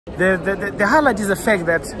The highlight is the fact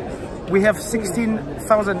that we have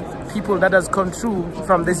 16,000 people that has come through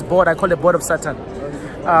from this board, I call it Board of Satan,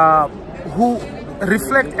 who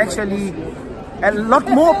reflect actually a lot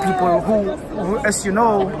more people who as you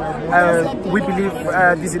know, we believe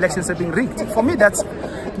these elections are being rigged. For me, that's,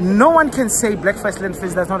 no one can say Black First Land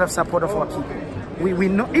First does not have support of our people. We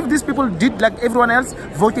know if these people did like everyone else,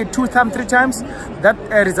 voted 2 times, 3 times, that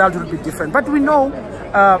result would be different. But we know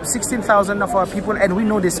 16,000 of our people, and we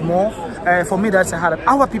know there's more. For me, that's a highlight.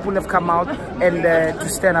 Our people have come out and to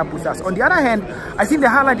stand up with us. On the other hand, I think the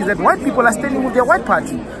highlight is that white people are standing with their white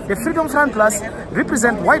party. The Freedom Front Plus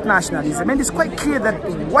represent white nationalism, and it's quite clear that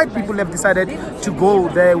white people have decided to go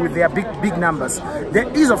there with their big numbers. There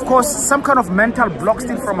is, of course, some kind of mental block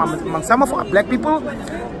still from among some of our black people.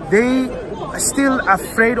 They are still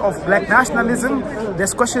afraid of black nationalism.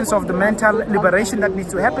 There's questions of the mental liberation that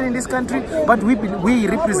needs to happen in this country, but we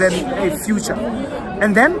represent a future.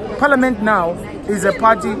 And then Parliament now is a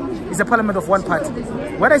parliament of one party.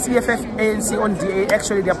 Whether it's EFF, ANC, or DA,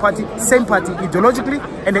 actually their party, same party ideologically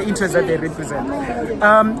and the interests that they represent.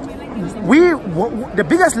 The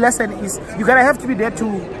biggest lesson is you gotta have to be there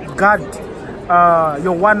to guard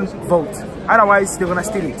your one vote. Otherwise, they're gonna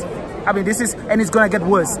steal it. I mean, and it's gonna get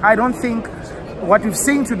worse. I don't think what we've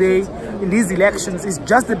seen today in these elections is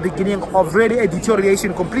just the beginning of really a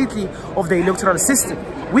deterioration completely of the electoral system.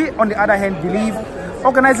 We, on the other hand, believe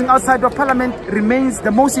organizing outside of Parliament remains the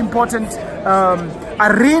most important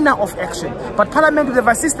arena of action. But Parliament will have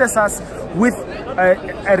assisted us with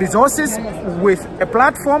resources, with a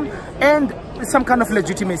platform, and some kind of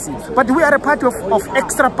legitimacy. But we are a part of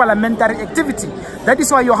extra parliamentary activity. That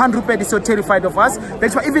is why Johan Rupert is so terrified of us.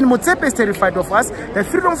 That's why even Motsepe is terrified of us. The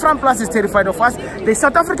Freedom Front Plus is terrified of us. The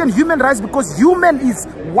South African human rights, because human is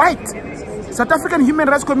white. South African Human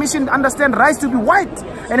Rights Commission understand rights to be white,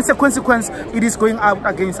 and as a consequence, it is going out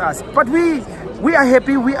against us. But we are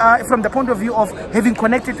happy. We are, from the point of view of having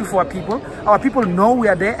connected with our people. Our people know we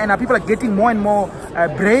are there, and our people are getting more and more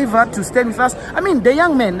braver to stand with us. I mean, the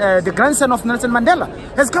young man, the grandson of Nelson Mandela,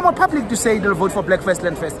 has come out public to say they'll vote for Black First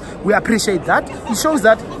Land First. We appreciate that. It shows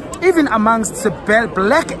that even amongst the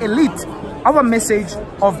black elite, our message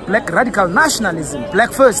of black radical nationalism,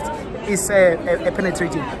 Black First, is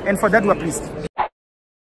penetrating, and for that we are pleased.